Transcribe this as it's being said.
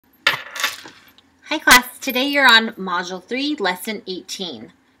Hi class, today you're on Module 3, Lesson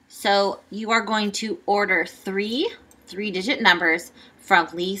 18. So you are going to order three-digit numbers from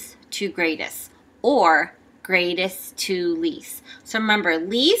least to greatest, or greatest to least. So remember,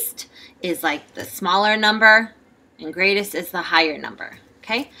 least is like the smaller number, and greatest is the higher number,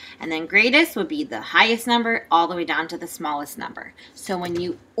 okay? And then greatest would be the highest number all the way down to the smallest number. So when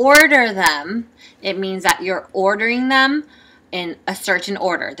you order them, it means that you're ordering them in a certain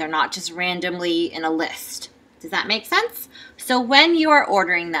order. They're not just randomly in a list. Does that make sense? So when you are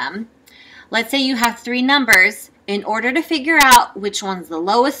ordering them, let's say you have three numbers. In order to figure out which one's the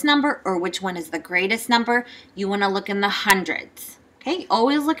lowest number or which one is the greatest number, you want to look in the hundreds. Okay,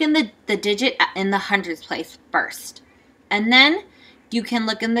 always look in the digit in the hundreds place first. And then you can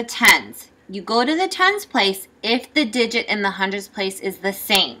look in the tens. You go to the tens place if the digit in the hundreds place is the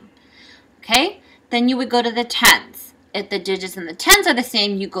same. Okay, then you would go to the tens. If the digits in the tens are the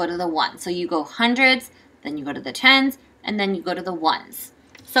same, you go to the ones. So you go hundreds, then you go to the tens, and then you go to the ones.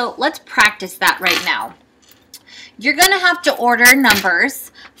 So let's practice that right now. You're going to have to order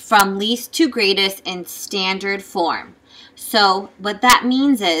numbers from least to greatest in standard form. So what that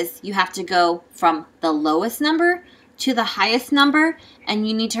means is you have to go from the lowest number to the highest number, and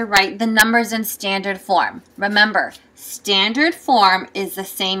you need to write the numbers in standard form. Remember, standard form is the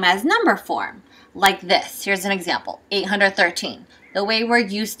same as number form. Like this. Here's an example, 813, the way we're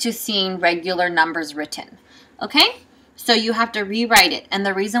used to seeing regular numbers written. Okay? So you have to rewrite it. And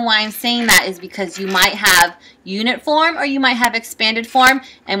the reason why I'm saying that is because you might have unit form or you might have expanded form.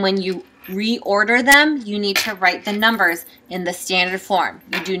 And when you reorder them, you need to write the numbers in the standard form.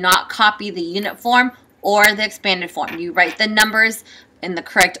 You do not copy the unit form or the expanded form. You write the numbers in the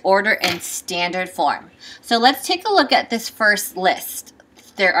correct order in standard form. So let's take a look at this first list.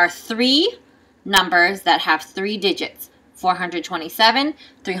 There are three numbers that have three digits, 427,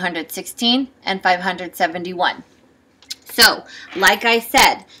 316, and 571. So, like I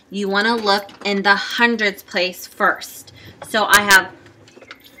said, you want to look in the hundreds place first. So I have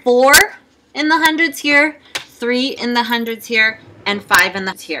 4 in the hundreds here, 3 in the hundreds here, and 5 in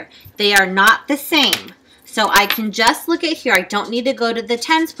the here. They are not the same. So I can just look at here. I don't need to go to the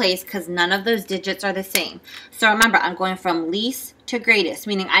tens place because none of those digits are the same. So remember, I'm going from least to greatest,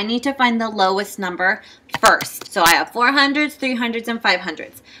 meaning I need to find the lowest number first. So I have 400s, 300s, and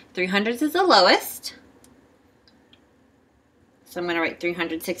 500s. 300s is the lowest. So I'm going to write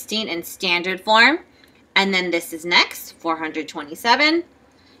 316 in standard form. And then this is next, 427.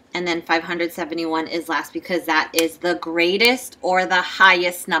 And then 571 is last because that is the greatest or the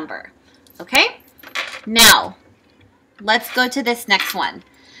highest number. Okay? Now, let's go to this next one.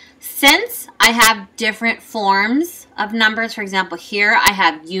 Since I have different forms of numbers, for example, here I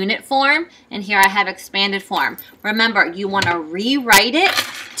have unit form and here I have expanded form. Remember, you want to rewrite it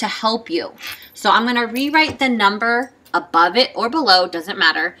to help you. So I'm going to rewrite the number above it or below, doesn't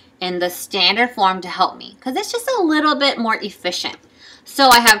matter, in the standard form to help me because it's just a little bit more efficient. So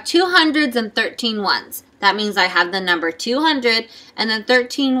I have 200s and 13 ones. That means I have the number 200 and then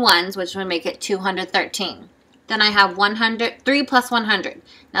 13 ones, which would make it 213. Then I have 3 plus 100.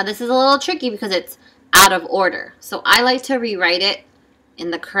 Now this is a little tricky because it's out of order. So I like to rewrite it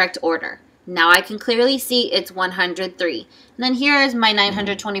in the correct order. Now I can clearly see it's 103. And then here is my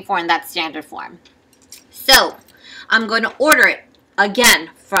 924 in that standard form. So I'm going to order it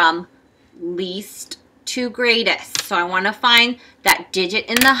again from least to greatest. So I want to find that digit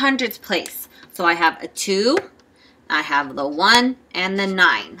in the hundreds place. So I have a 2, I have the 1, and the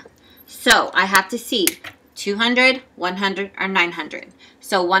 9. So I have to see 200, 100, or 900.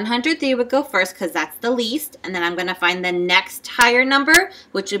 So 103 would go first because that's the least. And then I'm going to find the next higher number,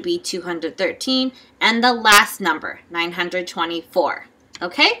 which would be 213. And the last number, 924.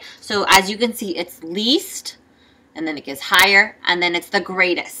 Okay? So as you can see, it's least, and then it gets higher, and then it's the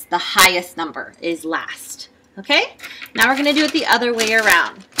greatest. The highest number is last. Okay? Now we're going to do it the other way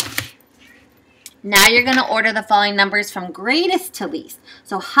around. Now you're going to order the following numbers from greatest to least.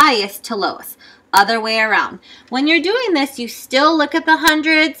 So highest to lowest. Other way around. When you're doing this, you still look at the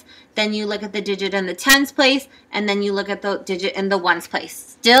hundreds, then you look at the digit in the tens place, and then you look at the digit in the ones place.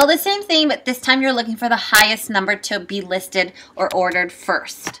 Still the same thing, but this time you're looking for the highest number to be listed or ordered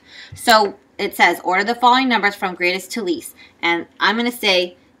first. So it says order the following numbers from greatest to least. And I'm going to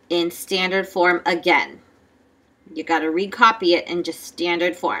say in standard form again. You got to recopy it in just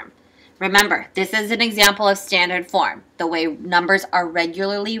standard form. Remember, this is an example of standard form, the way numbers are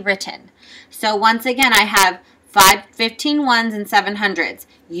regularly written. So once again, I have 15 ones and 700s,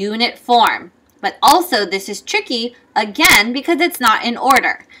 unit form. But also, this is tricky, again, because it's not in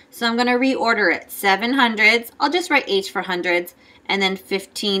order. So I'm going to reorder it. 700s, I'll just write H for hundreds, and then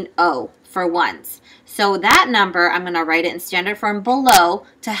 15O for ones. So that number, I'm going to write it in standard form below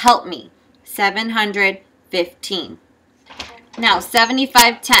to help me. 715. Now,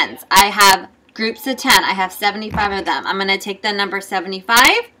 75 tens. I have groups of 10. I have 75 of them. I'm going to take the number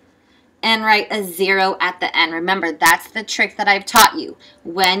 75 and write a 0 at the end. Remember, that's the trick that I've taught you.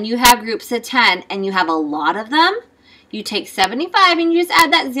 When you have groups of 10 and you have a lot of them, you take 75 and you just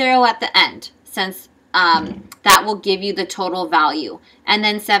add that 0 at the end, since that will give you the total value. And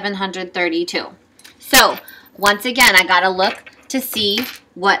then 732. So, once again, I got to look to see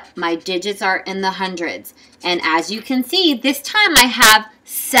what my digits are in the hundreds. And as you can see, this time I have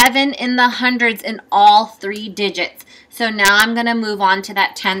 7 in the hundreds in all 3 digits. So now I'm going to move on to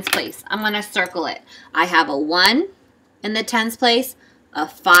that tens place. I'm going to circle it. I have a 1 in the tens place, a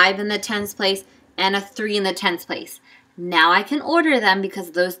 5 in the tens place, and a 3 in the tens place. Now I can order them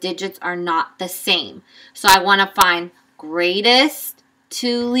because those digits are not the same. So I want to find greatest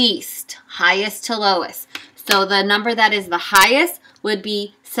to least, highest to lowest. So the number that is the highest would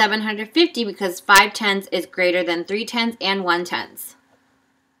be 750 because 5 tens is greater than 3 tens and 1 tens.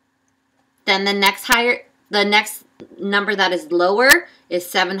 Then the next number that is lower is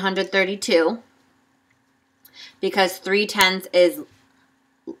 732 because 3 tens is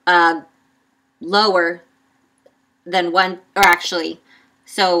lower than 1, or actually,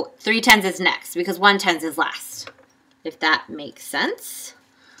 so 3 tens is next because 1 tens is last, if that makes sense.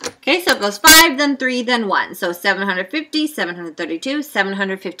 Okay, so it goes 5, then 3, then 1. So 750, 732,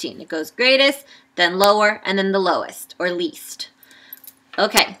 715. It goes greatest, then lower, and then the lowest, or least.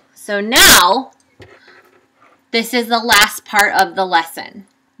 Okay, so now, this is the last part of the lesson.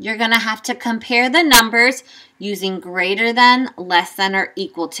 You're going to have to compare the numbers using greater than, less than, or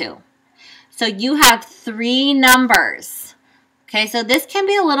equal to. So you have 3 numbers. Okay, so this can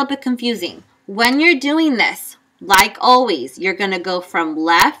be a little bit confusing. When you're doing this, like always, you're going to go from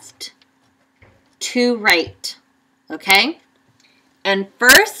left to right, okay? And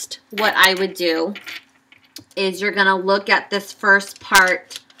first, what I would do is you're going to look at this first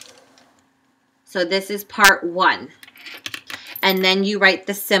part. So this is part 1. And then you write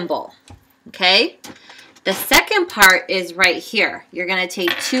the symbol, okay? The second part is right here. You're going to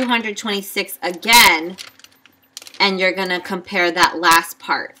take 226 again, and you're going to compare that last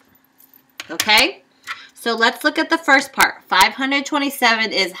part, okay? So let's look at the first part.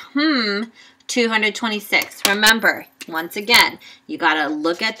 527 is 226. Remember, once again, you got to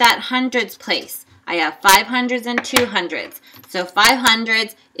look at that hundreds place. I have 500s and 200s. So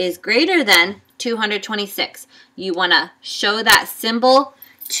 500s is greater than 226. You want to show that symbol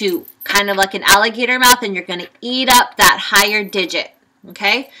to kind of like an alligator mouth, and you're going to eat up that higher digit.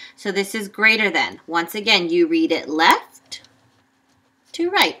 Okay? So this is greater than. Once again, you read it left to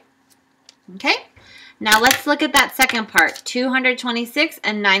right. Okay? Now let's look at that second part, 226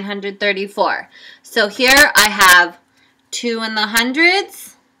 and 934. So here I have 2 in the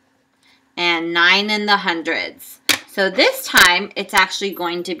hundreds and 9 in the hundreds. So this time it's actually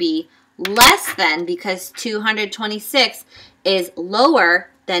going to be less than, because 226 is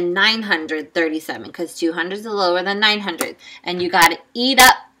lower than 937, because 200 is lower than 900. And you got to eat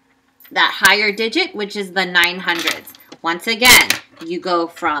up that higher digit, which is the 900s. Once again, you go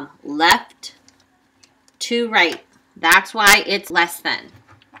from left to right. That's why it's less than.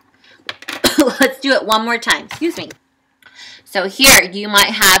 Let's do it one more time. Excuse me. So here you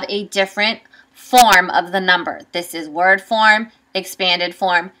might have a different form of the number. This is word form, expanded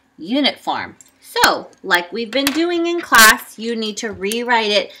form, unit form. So, like we've been doing in class, you need to rewrite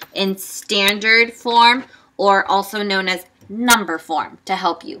it in standard form, or also known as number form, to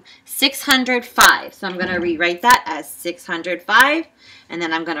help you. 605. So I'm going to rewrite that as 605. And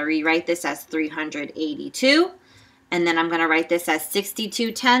then I'm going to rewrite this as 382. And then I'm going to write this as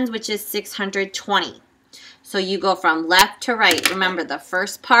 62 tens, which is 620. So you go from left to right. Remember, the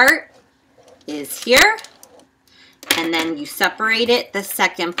first part is here. And then you separate it. The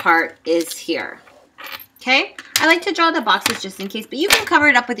second part is here. Okay? I like to draw the boxes just in case, but you can cover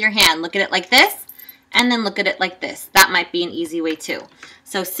it up with your hand. Look at it like this, and then look at it like this. That might be an easy way too.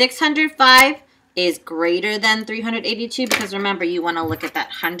 So 605 is greater than 382, because remember, you want to look at that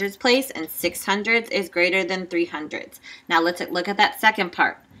hundreds place, and 600s is greater than 300s. Now let's look at that second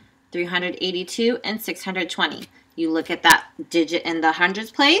part, 382 and 620. You look at that digit in the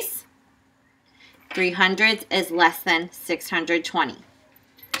hundreds place, 300s is less than 620.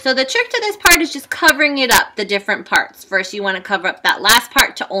 So the trick to this part is just covering it up, the different parts. First, you want to cover up that last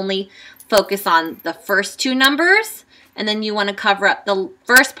part to only focus on the first 2 numbers. And then you want to cover up the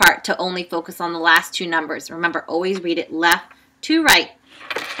first part to only focus on the last 2 numbers. Remember, always read it left to right.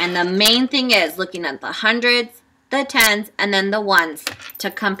 And the main thing is looking at the hundreds, the tens, and then the ones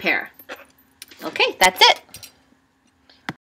to compare. That's it.